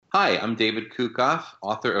Hi, I'm David Kukoff,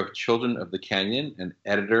 author of Children of the Canyon and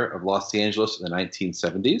editor of Los Angeles in the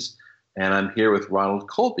 1970s. And I'm here with Ronald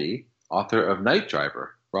Colby, author of Night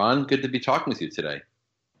Driver. Ron, good to be talking with you today.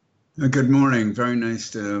 Good morning. Very nice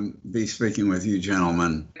to be speaking with you,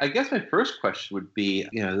 gentlemen. I guess my first question would be,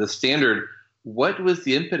 the standard, what was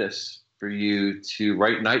the impetus for you to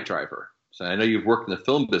write Night Driver? So I know you've worked in the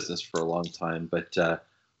film business for a long time, but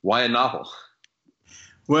why a novel?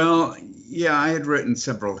 Well, yeah, I had written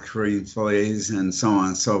several screenplays and so on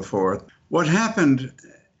and so forth. What happened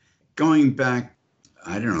going back,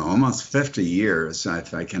 I don't know, almost 50 years,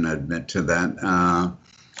 if I can admit to that,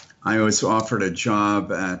 I was offered a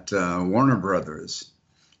job at Warner Brothers.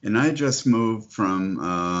 And I just moved from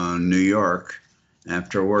New York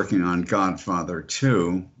after working on Godfather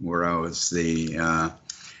 2, where I was the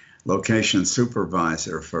location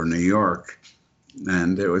supervisor for New York.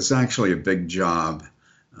 And it was actually a big job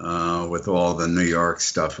with all the New York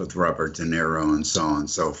stuff with Robert De Niro and so on and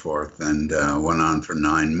so forth. And went on for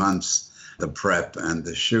 9 months, the prep and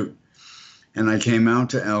the shoot. And I came out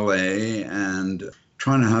to LA and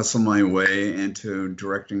trying to hustle my way into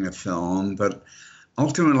directing a film. But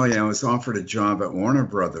ultimately, I was offered a job at Warner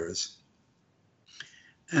Brothers.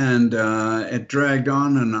 And it dragged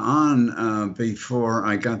on and on before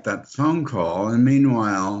I got that phone call. And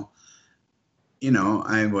meanwhile,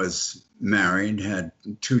 I was married, had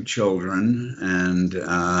 2 children, and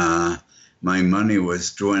my money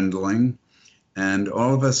was dwindling. And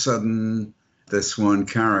all of a sudden, this one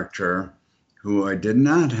character, who I did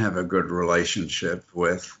not have a good relationship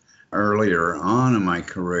with earlier on in my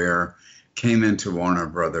career, came into Warner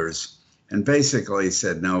Brothers and basically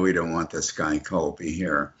said, no, we don't want this guy Colby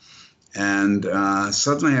here. And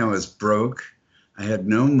suddenly I was broke. I had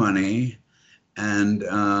no money. And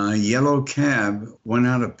Yellow Cab went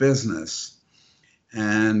out of business.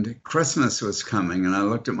 And Christmas was coming. And I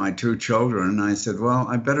looked at my 2 children and I said, well,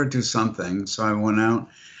 I better do something. So I went out.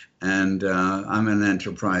 And I'm an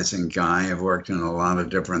enterprising guy. I've worked in a lot of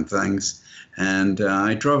different things. And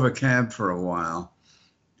I drove a cab for a while.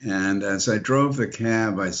 And as I drove the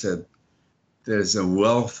cab, I said, there's a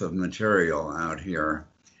wealth of material out here.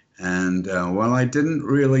 And while I didn't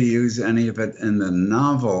really use any of it in the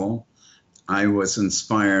novel, I was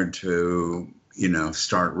inspired to,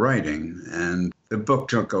 start writing. And the book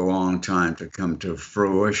took a long time to come to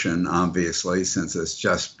fruition, obviously, since it's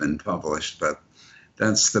just been published. But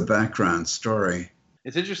that's the background story.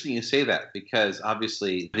 It's interesting you say that because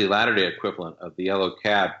obviously the latter-day equivalent of the Yellow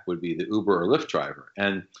Cab would be the Uber or Lyft driver.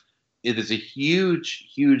 And it is a huge,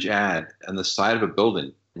 huge ad on the side of a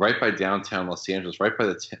building right by downtown Los Angeles, right by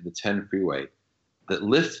the 10 freeway that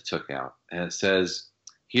Lyft took out. And it says,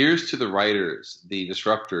 here's to the writers, the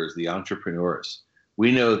disruptors, the entrepreneurs.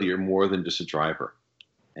 We know that you're more than just a driver.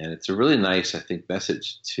 And it's a really nice, I think,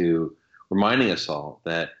 message to reminding us all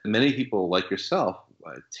that many people like yourself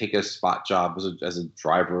take a spot job as a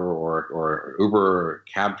driver or Uber or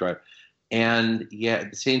cab driver. And yet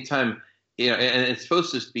at the same time, and it's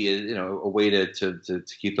supposed to just be a way to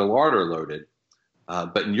keep the larder loaded.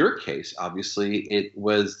 But in your case, obviously, it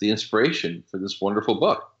was the inspiration for this wonderful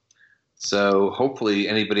book. So hopefully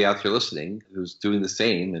anybody out there listening who's doing the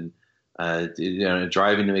same and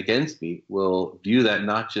driving to make ends meet will view that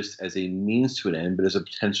not just as a means to an end, but as a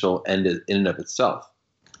potential end in and of itself.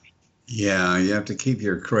 Yeah, you have to keep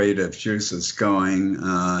your creative juices going,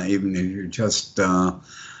 even if you're just,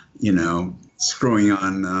 screwing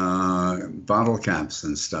on bottle caps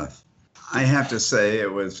and stuff. I have to say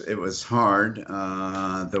it was hard,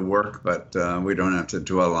 the work, but we don't have to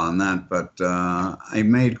dwell on that. But I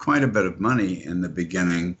made quite a bit of money in the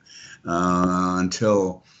beginning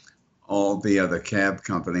until all the other cab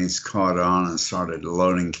companies caught on and started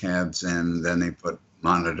loading cabs in. Then they put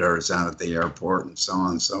monitors out at the airport and so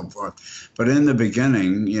on and so forth. But in the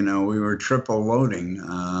beginning, we were triple loading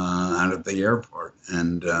out of the airport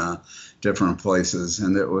and different places.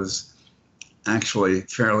 And it was actually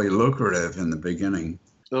fairly lucrative in the beginning.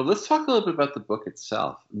 So let's talk a little bit about the book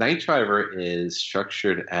itself. Night Driver is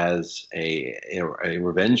structured as a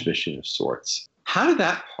revenge mission of sorts. How did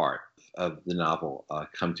that part of the novel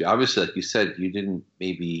come to you? Obviously, like you said, you didn't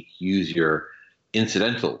maybe use your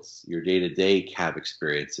incidentals, your day-to-day cab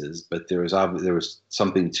experiences, but there was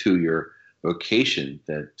something to your vocation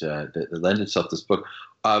that lent itself to this book.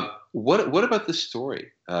 What about the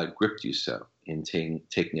story gripped you so in taking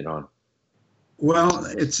it on? Well,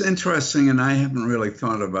 it's interesting, and I haven't really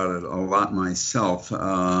thought about it a lot myself.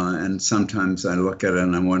 And sometimes I look at it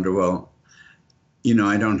and I wonder, well,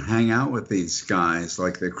 I don't hang out with these guys,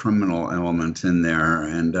 like the criminal element in there,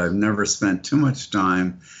 and I've never spent too much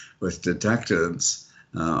time with detectives.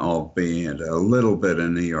 albeit a little bit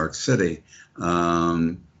in New York City. So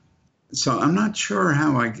I'm not sure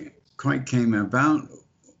how I quite came about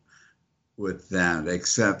with that,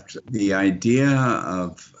 except the idea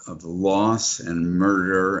of loss and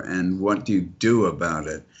murder and what do you do about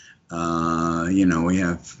it. We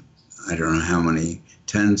have, I don't know how many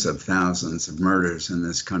tens of thousands of murders in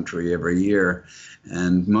this country every year,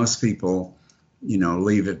 and most people,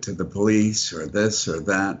 leave it to the police or this or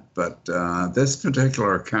that. But this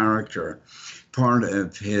particular character, part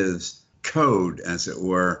of his code, as it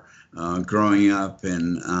were, growing up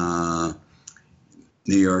in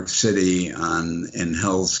New York City in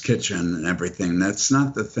Hell's Kitchen and everything, that's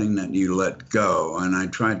not the thing that you let go. And I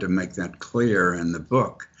tried to make that clear in the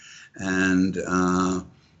book. And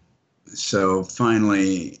so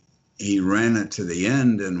finally, he ran it to the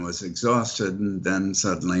end and was exhausted. And then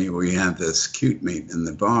suddenly we have this cute meat in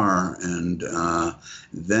the bar. And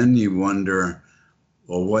then you wonder,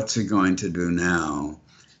 well, what's he going to do now?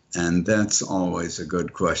 And that's always a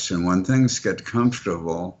good question. When things get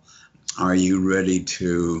comfortable, are you ready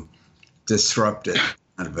to disrupt it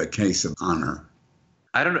out of a case of honor?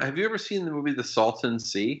 I don't know. Have you ever seen the movie The Salton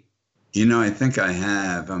Sea? I think I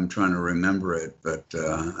have. I'm trying to remember it, but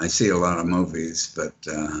I see a lot of movies. But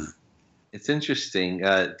it's interesting.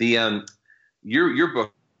 Your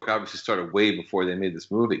book obviously started way before they made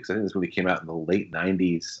this movie, because I think this movie came out in the late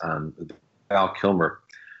 '90s. Val Kilmer,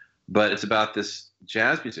 but it's about this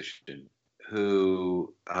jazz musician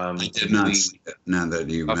who I did not see it, now that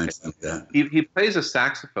you mentioned that. He plays a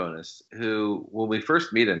saxophonist who, when we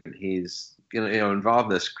first meet him, he's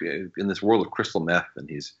involved in this world of crystal meth, and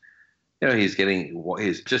he's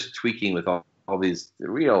just tweaking with all these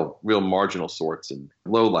real marginal sorts and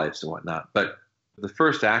low lifes and whatnot. But the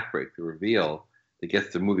first act break, the reveal that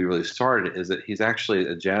gets the movie really started, is that he's actually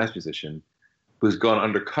a jazz musician who's gone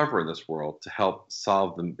undercover in this world to help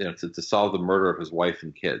solve to solve the murder of his wife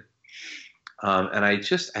and kid. And I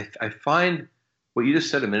find what you just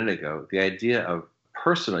said a minute ago, the idea of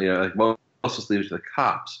personal, like most of us leave it to the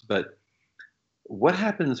cops, but what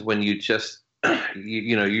happens when you just,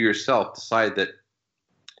 you yourself decide that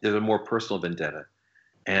there's a more personal vendetta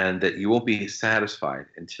and that you won't be satisfied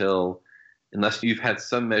unless you've had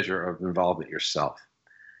some measure of involvement yourself.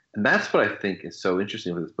 And that's what I think is so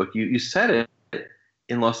interesting with this book. You said it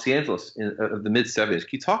in Los Angeles of the mid-'70s. Can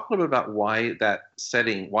you talk a little bit about why that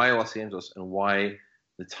setting, why Los Angeles, and why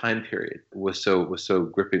the time period was so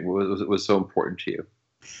gripping, was so important to you?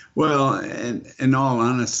 Well, in all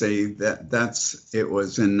honesty, it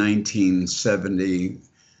was in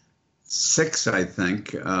 1976, I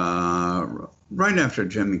think, right after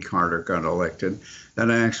Jimmy Carter got elected,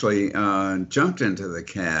 that I actually jumped into the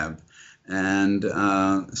cab. And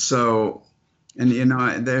there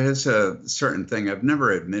is a certain thing. I've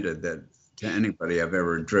never admitted that to anybody I've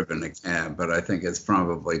ever driven a cab, but I think it's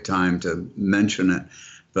probably time to mention it.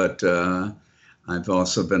 But I've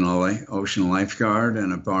also been an ocean lifeguard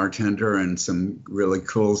and a bartender in some really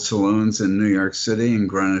cool saloons in New York City and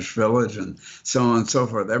Greenwich Village and so on and so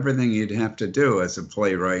forth. Everything you'd have to do as a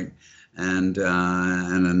playwright and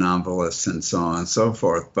a novelist and so on and so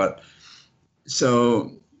forth. But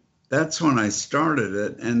so that's when I started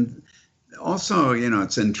it. And also,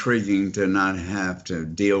 it's intriguing to not have to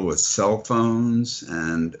deal with cell phones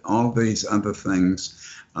and all these other things.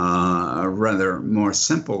 A rather more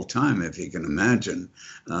simple time, if you can imagine,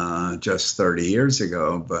 just 30 years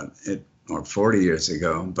ago, or 40 years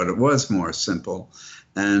ago, but it was more simple.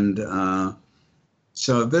 And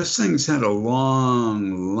so this thing's had a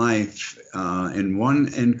long life in one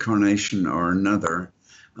incarnation or another.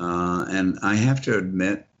 And I have to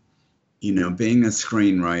admit, being a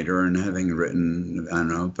screenwriter and having written, I don't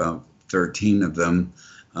know, about 13 of them,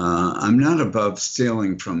 I'm not above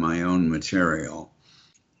stealing from my own material.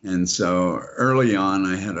 And so early on,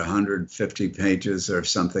 I had 150 pages or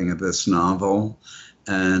something of this novel.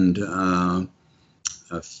 And a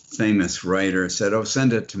famous writer said, "Oh,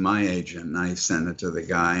 send it to my agent." And I sent it to the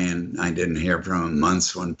guy, and I didn't hear from him.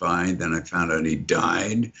 Months went by. Then I found out he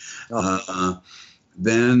died.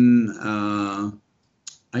 Then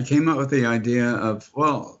I came up with the idea of,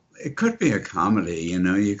 well, it could be a comedy,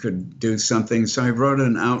 you could do something. So I wrote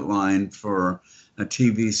an outline for a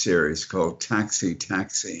TV series called Taxi,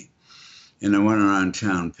 Taxi. And I went around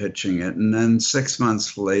town pitching it. And then 6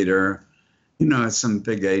 months later, some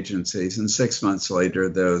big agencies. And 6 months later,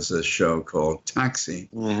 there was a show called Taxi.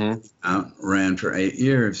 Ran for 8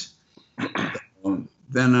 years.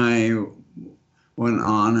 Then I went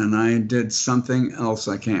on and I did something else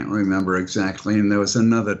I can't remember exactly. And there was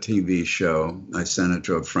another TV show. I sent it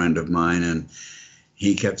to a friend of mine, and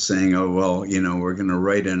he kept saying, oh, well, we're going to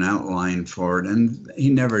write an outline for it. And he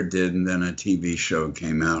never did. And then a TV show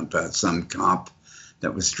came out about some cop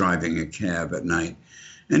that was driving a cab at night.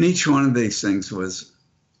 And each one of these things was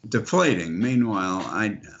deflating. Meanwhile,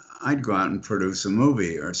 I'd go out and produce a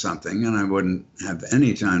movie or something, and I wouldn't have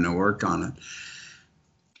any time to work on it.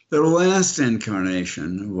 The last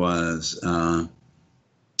incarnation was,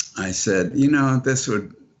 I said, I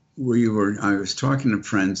was talking to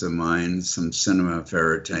friends of mine, some cinema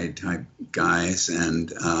verite type guys,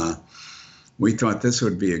 and we thought this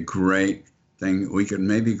would be a great thing. We could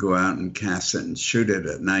maybe go out and cast it and shoot it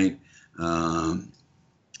at night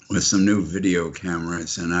with some new video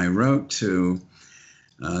cameras. And I wrote to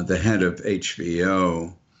the head of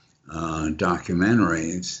HBO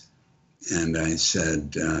documentaries, and I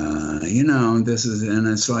said, this is, and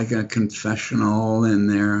it's like a confessional in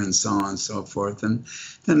there and so on and so forth. And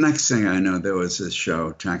the next thing I know, there was this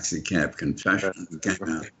show, Taxi Cab Confession, came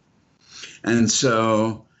out. And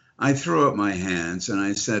so I threw up my hands and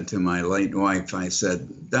I said to my late wife, I said,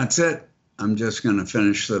 that's it. I'm just going to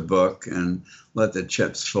finish the book and let the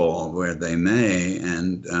chips fall where they may.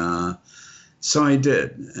 And so I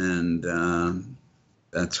did. And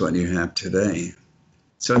that's what you have today.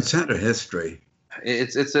 So it's had a history.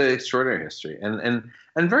 It's an extraordinary history, and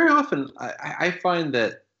very often I find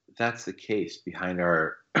that that's the case behind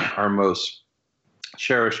our most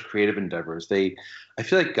cherished creative endeavors. I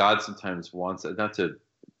feel like God sometimes wants, not to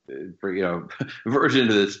verge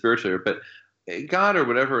into the spiritual, but God or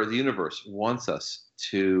whatever, the universe wants us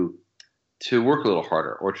to work a little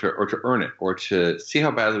harder, or to earn it, or to see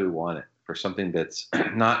how badly we want it for something that's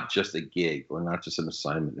not just a gig or not just an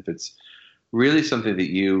assignment. If it's really something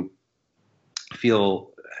that you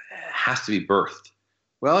feel has to be birthed,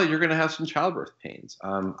 well, you're going to have some childbirth pains.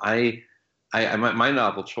 My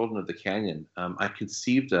novel, Children of the Canyon, I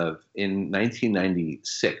conceived of in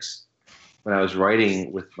 1996 when I was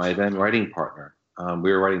writing with my then writing partner.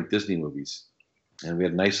 We were writing Disney movies, and we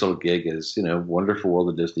had a nice little gig as, Wonderful World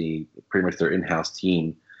of Disney, pretty much their in-house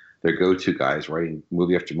team, their go-to guys, writing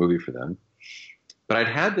movie after movie for them. But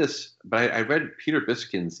I read Peter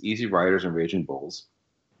Biskind's Easy Riders and Raging Bulls,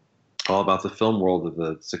 all about the film world of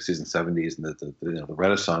the 60s and 70s and the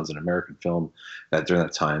Renaissance in American film during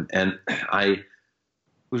that time. And I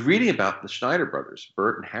was reading about the Schneider brothers,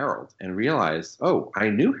 Burt and Harold, and realized, I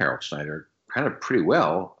knew Harold Schneider kind of pretty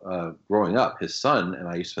well growing up. His son and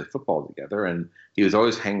I used to play football together, and he was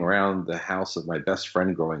always hanging around the house of my best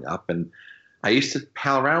friend growing up. And I used to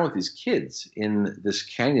pal around with these kids in this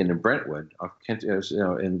canyon in Brentwood,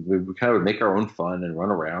 and we kind of would make our own fun and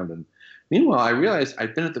run around. And meanwhile, I realized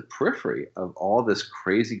I'd been at the periphery of all this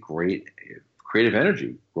crazy, great creative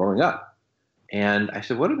energy growing up. And I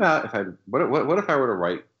said, what if I were to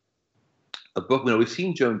write a book? We've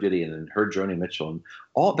seen Joan Didion and heard Joni Mitchell, and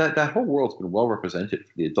all that whole world's been well represented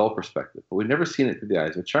from the adult perspective, but we've never seen it through the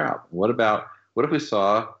eyes of a child. What if we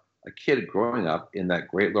saw a kid growing up in that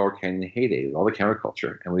great Lower Canyon heyday with all the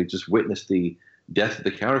counterculture, and we just witnessed the death of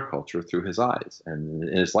the counterculture through his eyes and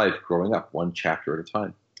in his life growing up, one chapter at a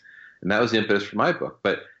time? And that was the impetus for my book.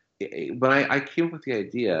 But I came up with the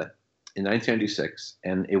idea in 1996,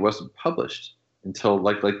 and it wasn't published until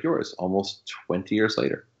like yours, almost 20 years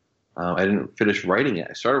later. I didn't finish writing it.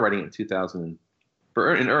 I started writing it in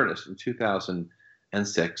earnest in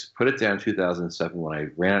 2006, put it down in 2007 when I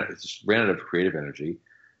ran out of creative energy.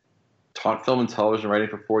 Taught film and television writing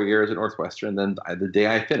for 4 years at Northwestern. And then the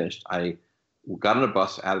day I finished, I got on a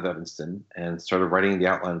bus out of Evanston and started writing the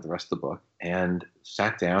outline of the rest of the book, and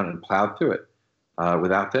sat down and plowed through it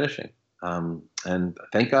without finishing. And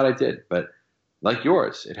thank God I did. But like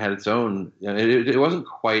yours, it had its own, it wasn't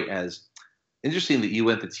quite as interesting that you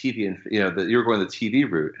went the TV and, that you were going the TV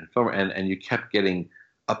route and film, and you kept getting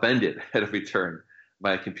upended at every turn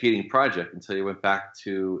by a competing project until you went back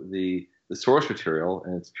to the source material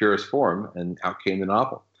in its purest form, and out came the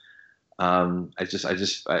novel. I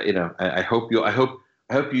hope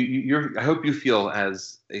you feel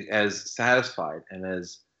as satisfied and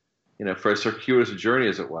as, for as circuitous a journey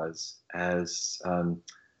as it was, as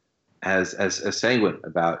sanguine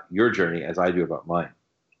about your journey as I do about mine.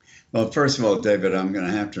 Well, first of all, David, I'm going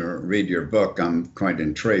to have to read your book. I'm quite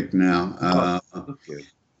intrigued now. Thank you.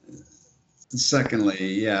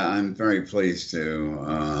 Secondly, I'm very pleased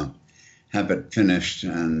to have it finished,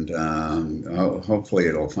 and hopefully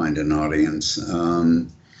it'll find an audience. And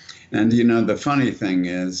the funny thing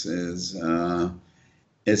is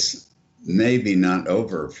it's maybe not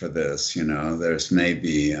over for this. There's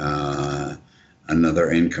maybe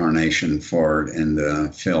another incarnation for it in the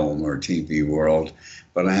film or TV world.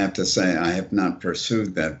 But I have to say, I have not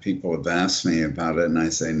pursued that. People have asked me about it, and I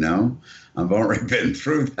say, no, I've already been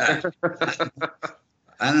through that.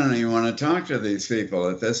 I don't even want to talk to these people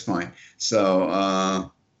at this point.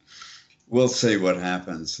 So we'll see what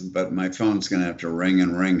happens. But my phone's going to have to ring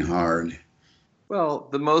and ring hard. Well,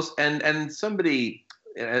 the most and somebody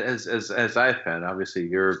as I've found,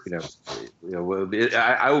 obviously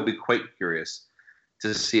I will be quite curious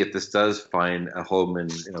to see if this does find a home in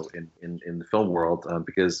the film world,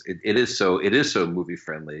 because it is so movie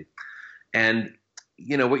friendly. And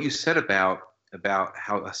what you said about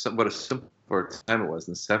how what a simpler time it was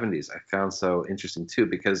in the 70s, I found so interesting too,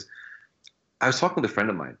 because I was talking with a friend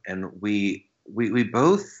of mine, and we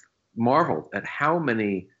both marveled at how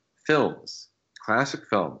many films, classic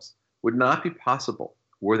films, would not be possible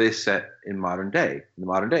were they set in the modern day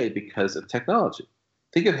because of technology.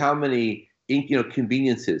 Think of how many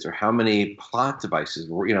conveniences or how many plot devices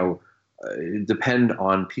depend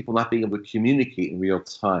on people not being able to communicate in real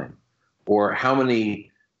time, or how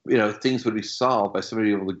many things would be solved by somebody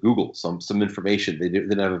being able to Google some information they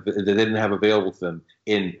didn't have available to them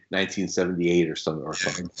in 1978 or something.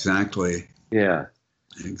 Exactly. Yeah.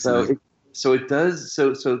 Exactly. So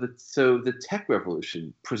the tech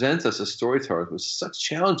revolution presents us as storytellers with such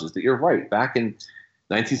challenges that you're right. Back in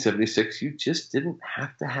 1976, you just didn't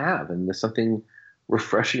have to have, and there's something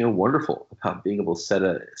refreshing and wonderful about being able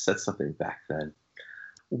to set something back then.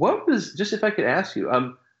 What was, just if I could ask you,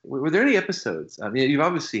 were there any episodes? I mean, you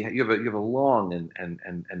have a long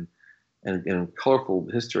and colorful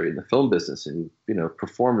history in the film business, and you've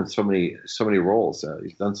performed in so many roles.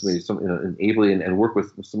 You've done so many ably and worked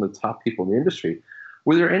with some of the top people in the industry.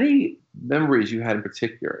 Were there any memories you had in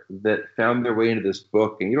particular that found their way into this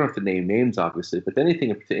book? And you don't have to name names, obviously, but anything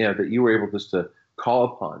that you were able just to call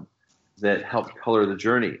upon that helped color the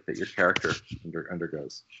journey that your character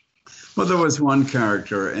undergoes? Well, there was one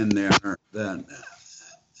character in there that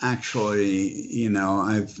actually,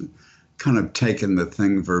 I've kind of taken the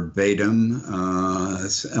thing verbatim,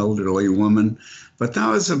 this elderly woman, but that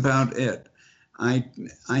was about it. I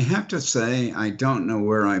have to say, I don't know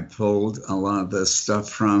where I pulled a lot of this stuff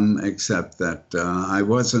from, except that I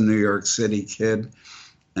was a New York City kid,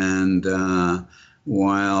 and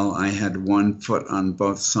while I had one foot on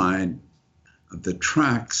both sides of the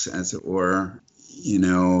tracks, as it were,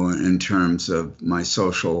 in terms of my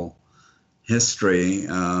social history,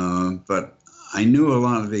 but I knew a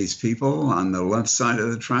lot of these people on the left side of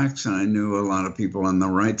the tracks, and I knew a lot of people on the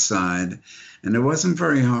right side. And it wasn't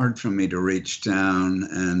very hard for me to reach down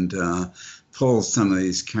and pull some of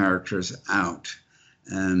these characters out.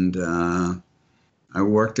 And I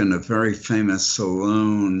worked in a very famous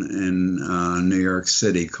saloon in New York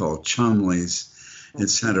City called Chumley's.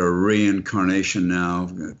 It's had a reincarnation now,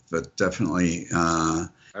 but definitely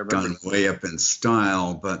gone way up in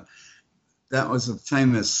style. But that was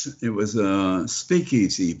it was a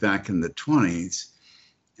speakeasy back in the 20s,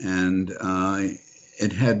 and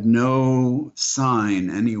it had no sign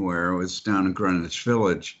anywhere. It was down in Greenwich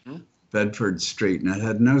Village, Bedford Street, and it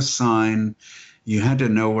had no sign. You had to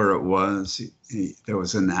know where it was. There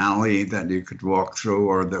was an alley that you could walk through,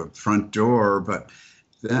 or the front door, but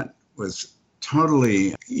that was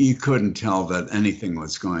totally, you couldn't tell that anything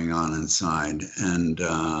was going on inside. And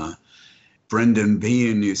Brendan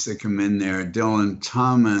Behan used to come in there, Dylan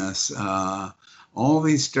Thomas, all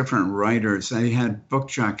these different writers. They had book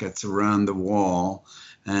jackets around the wall,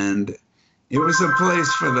 and it was a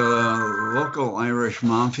place for the local Irish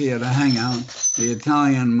mafia to hang out, the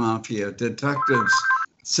Italian mafia, detectives.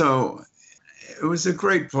 So it was a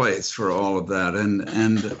great place for all of that.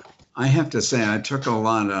 And I have to say, I took a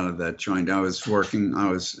lot out of that joint. I was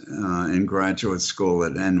in graduate school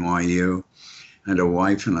at NYU. I had a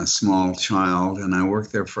wife and a small child, and I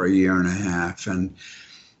worked there for a year and a half. And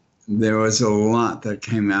there was a lot that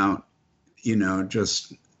came out,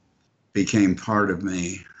 just became part of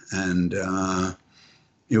me. And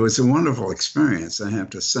it was a wonderful experience, I have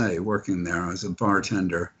to say, working there. I was a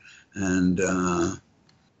bartender, and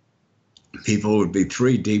people would be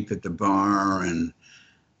three deep at the bar, and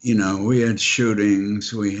we had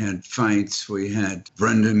shootings, we had fights, we had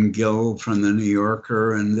Brendan Gill from the New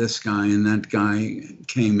Yorker, and this guy and that guy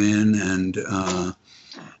came in, and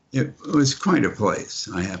it was quite a place,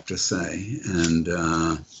 I have to say. And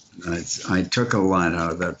I took a lot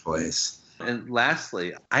out of that place. And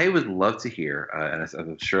lastly, I would love to hear, and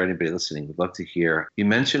I'm sure anybody listening would love to hear, you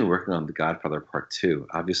mentioned working on The Godfather Part 2.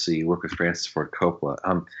 Obviously, you work with Francis Ford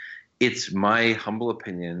Coppola. It's my humble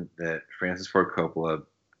opinion that Francis Ford Coppola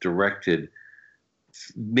directed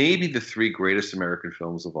maybe the three greatest American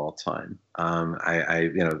films of all time.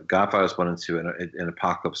 Godfather's 1 and 2 and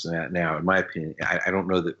Apocalypse Now, in my opinion, I don't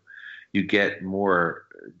know that you get more,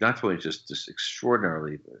 not only just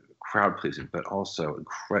extraordinarily crowd pleasing, but also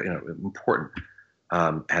important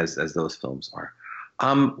as those films are.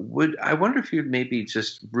 I wonder if you'd maybe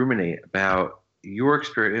just ruminate about your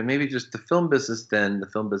experience, maybe just the film business then, the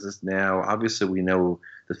film business now. Obviously, we know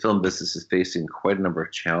the film business is facing quite a number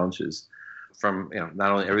of challenges from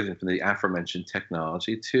not only everything from the aforementioned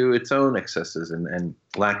technology to its own excesses and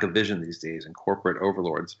lack of vision these days and corporate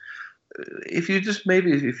overlords. If you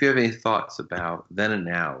have any thoughts about then and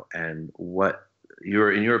now and what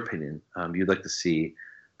in your opinion, you'd like to see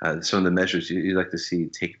some of the measures you'd like to see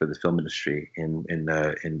taken by the film industry in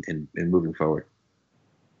moving forward.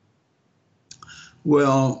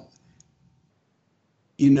 Well,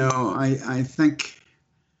 I think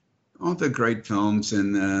all the great films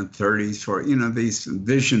in the 30s for, these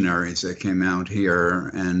visionaries that came out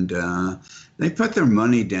here, and they put their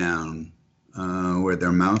money down where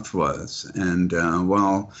their mouth was. And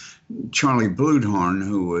while Charlie Bluhdorn,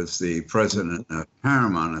 who was the president of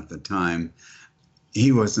Paramount at the time,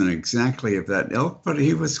 he wasn't exactly of that ilk, but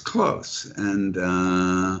he was close. And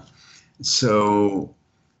so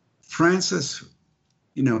Francis,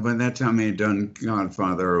 by that time he had done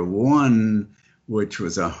Godfather 1, which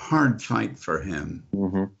was a hard fight for him.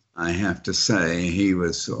 Mm-hmm. I have to say, he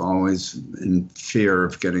was always in fear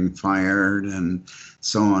of getting fired and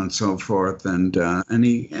so on and so forth. And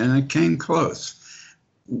it came close.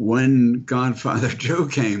 When Godfather 2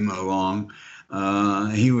 came along,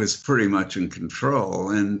 he was pretty much in control.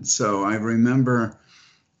 And so I remember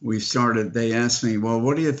they asked me, well,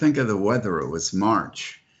 what do you think of the weather? It was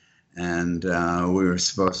March. And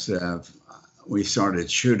we started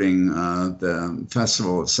shooting the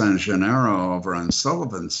Festival of San Gennaro over on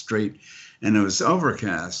Sullivan Street, and it was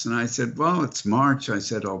overcast. And I said, well, it's March. I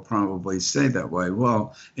said, I'll probably stay that way.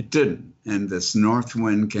 Well, it didn't. And this north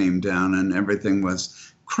wind came down and everything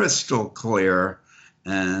was crystal clear.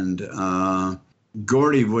 And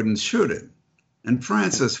Gordy wouldn't shoot it. And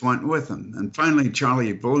Francis went with him. And finally,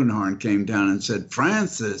 Charlie Bluhdorn came down and said,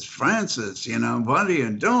 Francis, what are you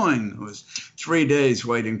doing? It was 3 days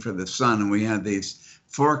waiting for the sun, and we had these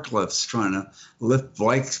forklifts trying to lift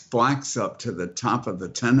blacks up to the top of the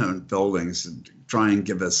tenement buildings and try and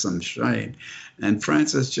give us some shade. And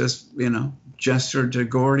Francis just, gestured to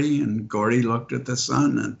Gordy, and Gordy looked at the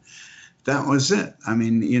sun, and that was it. I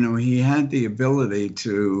mean, he had the ability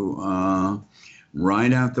to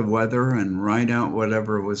ride out the weather and ride out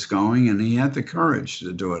whatever was going, and he had the courage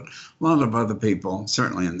to do it. A lot of other people,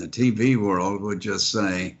 certainly in the TV world, would just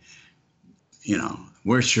say,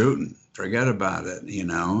 we're shooting, forget about it,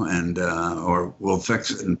 and or we'll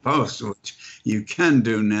fix it in post, which you can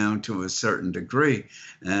do now to a certain degree.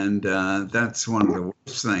 And that's one of the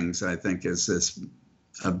worst things, I think, is this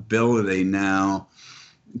ability now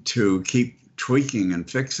to keep tweaking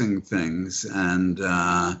and fixing things. And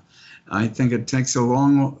I think it takes a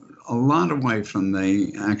lot away from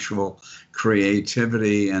the actual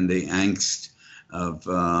creativity and the angst of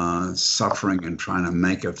suffering and trying to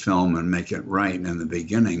make a film and make it right in the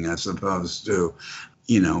beginning, as opposed to,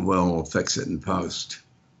 we'll fix it in post.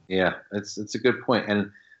 Yeah, it's a good point.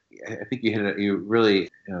 And I think you really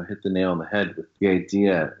hit the nail on the head with the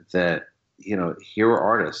idea that, here are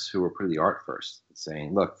artists who were putting the art first,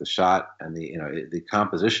 saying, look, the shot and the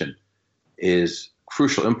composition is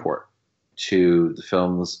crucial import to the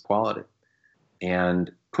film's quality,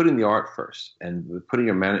 and putting the art first and putting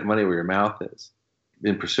your money where your mouth is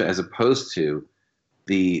in pursuit, as opposed to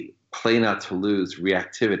the play not to lose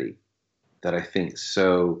reactivity that I think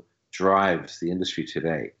so drives the industry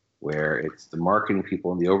today, where it's the marketing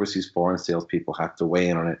people and the overseas foreign sales people have to weigh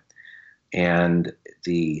in on it, and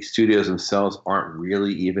the studios themselves aren't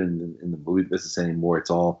really even in the movie business anymore. It's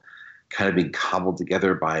all kind of being cobbled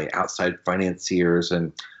together by outside financiers.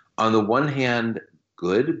 And on the one hand,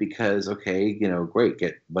 good, because, okay, great,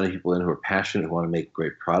 get money people in who are passionate, who want to make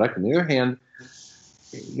great product. On the other hand,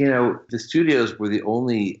 the studios were the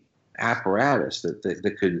only apparatus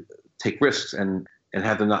that could take risks and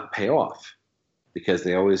have them not pay off, because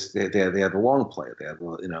they had the long play, they had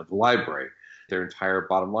the library. Their entire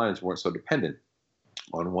bottom lines weren't so dependent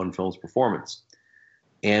on one film's performance.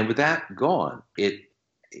 And with that gone,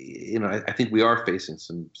 I think we are facing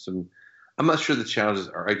some. I'm not sure the challenges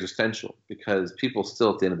are existential, because people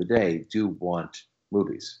still, at the end of the day, do want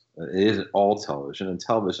movies. It isn't all television, and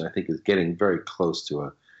television, I think, is getting very close to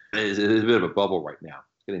it's a bit of a bubble right now.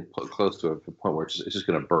 It's getting close to a point where it's just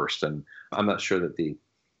going to burst, and I'm not sure that the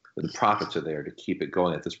profits are there to keep it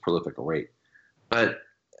going at this prolific rate. But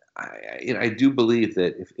I do believe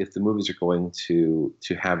that if the movies are going to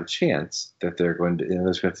have a chance, that they're going to,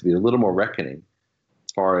 there's going to have to be a little more reckoning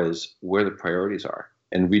as far as where the priorities are,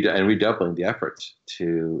 and redoubling the efforts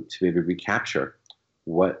to maybe recapture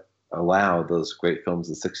what allow those great films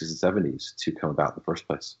in the 60s and 70s to come about in the first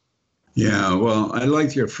place. Yeah, well, I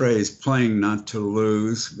like your phrase, playing not to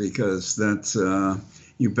lose, because that's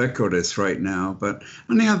ubiquitous right now. But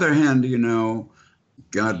on the other hand,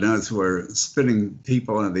 God knows we're spitting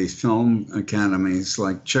people at these film academies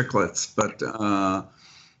like chiclets. But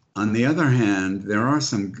on the other hand, there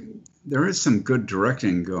is some good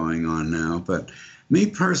directing going on now. But me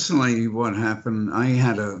personally, what happened, I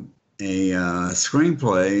had a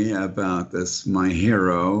screenplay about my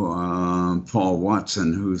hero, Paul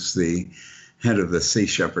Watson, who's the head of the Sea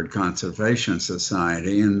Shepherd Conservation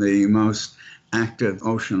Society and the most active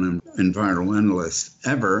ocean environmentalist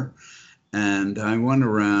ever. And I went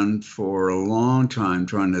around for a long time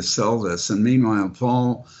trying to sell this. And meanwhile,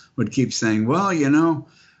 Paul would keep saying, well,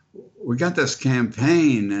 we got this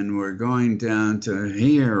campaign and we're going down to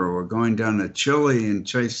here, or we're going down to Chile and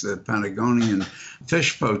chase the Patagonian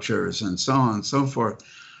fish poachers and so on and so forth.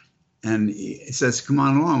 And he says, come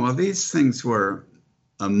on along. Well, these things were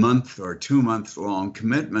a month or 2 month long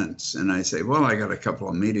commitments. And I say, well, I got a couple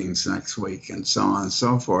of meetings next week and so on and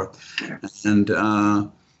so forth. And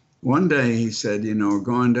one day he said, we're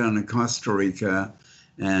going down to Costa Rica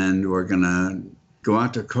and we're going to go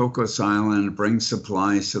out to Cocos Island, bring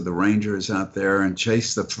supplies to the rangers out there and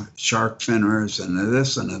chase the shark finners and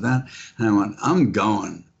this and that. And I went, I'm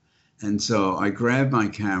going. And so I grabbed my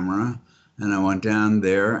camera and I went down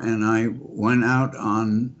there and I went out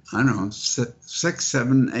on, 6,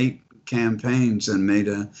 7, 8 campaigns and made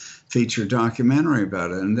a feature documentary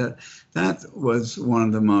about it. And that was one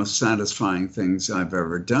of the most satisfying things I've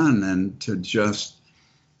ever done. And to just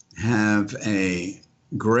have a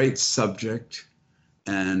great subject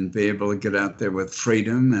and be able to get out there with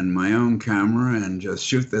freedom and my own camera and just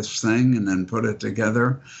shoot this thing and then put it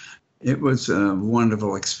together. It was a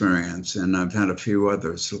wonderful experience. And I've had a few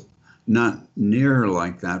others, not near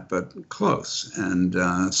like that, but close.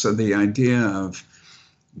 And so the idea of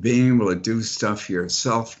being able to do stuff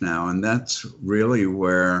yourself now, and that's really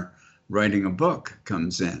where writing a book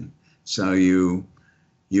comes in. So you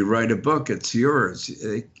write a book, it's yours.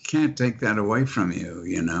 They can't take that away from you,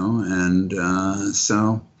 And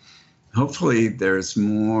so hopefully there's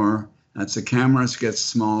more, as the cameras get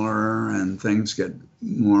smaller and things get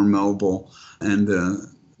more mobile and the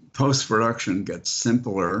post-production gets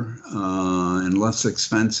simpler and less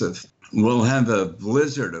expensive, we'll have a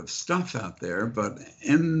blizzard of stuff out there. But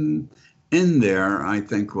in there, I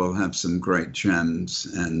think we'll have some great gems,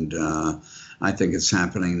 and I think it's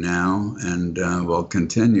happening now, and will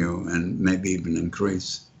continue and maybe even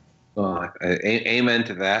increase. Well, amen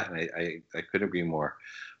to that. I couldn't agree more.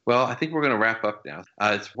 Well, I think we're going to wrap up now.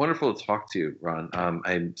 It's wonderful to talk to you, Ron.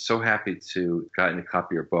 I'm so happy to have gotten a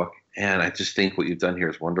copy of your book, and I just think what you've done here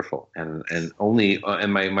is wonderful. And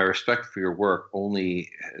my respect for your work only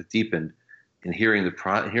deepened in hearing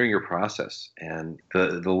your process and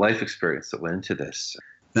the life experience that went into this.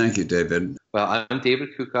 Thank you, David. Well, I'm David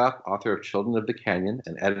Kukop, author of Children of the Canyon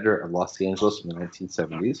and editor of Los Angeles in the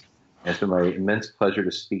 1970s. And it's been my immense pleasure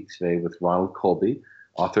to speak today with Ronald Colby,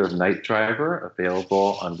 author of Night Driver,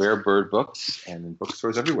 available on Rare Bird Books and in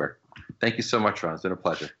bookstores everywhere. Thank you so much, Ron. It's been a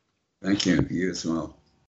pleasure. Thank you. You as well.